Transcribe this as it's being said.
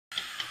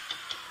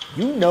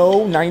You know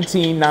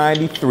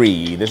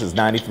 1993. This is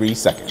 93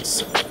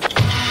 seconds.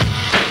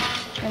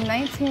 In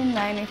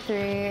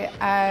 1993,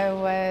 I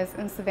was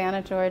in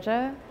Savannah,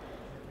 Georgia.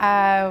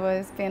 I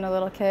was being a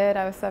little kid.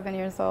 I was 7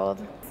 years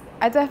old.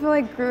 I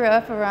definitely grew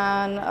up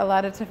around a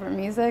lot of different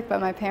music, but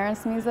my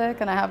parents'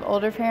 music, and I have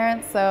older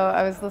parents, so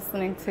I was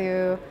listening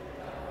to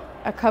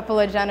a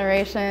couple of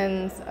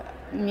generations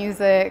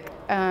music,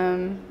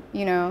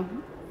 you know,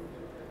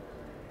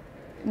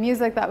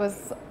 music that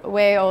was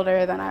way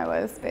older than I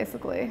was,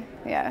 basically,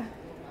 yeah.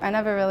 I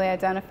never really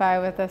identify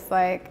with this,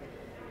 like,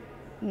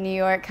 New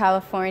York,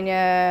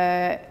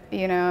 California,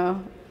 you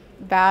know,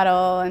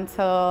 battle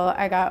until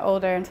I got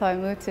older, until I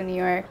moved to New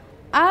York.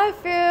 I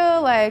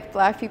feel like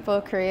Black people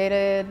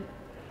created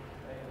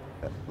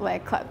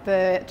like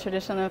the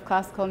tradition of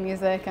classical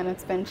music, and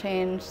it's been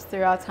changed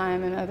throughout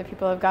time, and other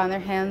people have gotten their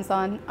hands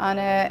on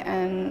it,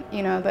 and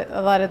you know,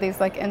 a lot of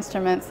these like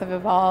instruments have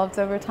evolved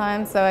over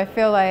time. So I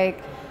feel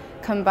like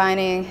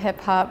combining hip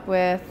hop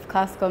with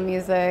classical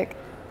music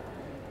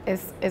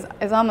is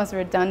almost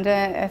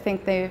redundant. I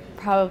think they've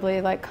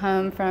probably like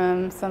come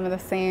from some of the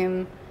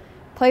same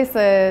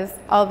places,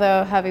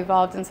 although have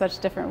evolved in such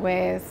different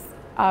ways,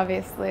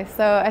 obviously.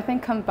 So I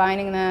think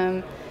combining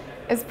them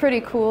is pretty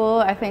cool.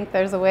 I think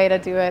there's a way to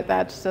do it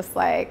that's just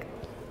like,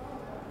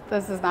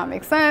 this does not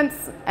make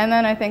sense. And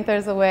then I think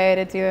there's a way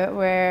to do it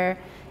where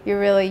you're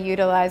really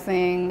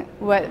utilizing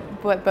what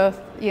both,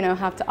 you know,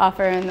 have to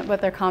offer and what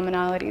their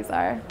commonalities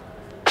are.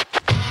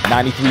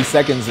 93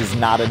 seconds is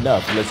not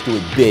enough. Let's do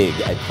it big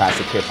at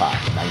Classic Hip Hop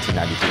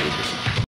 1993 edition.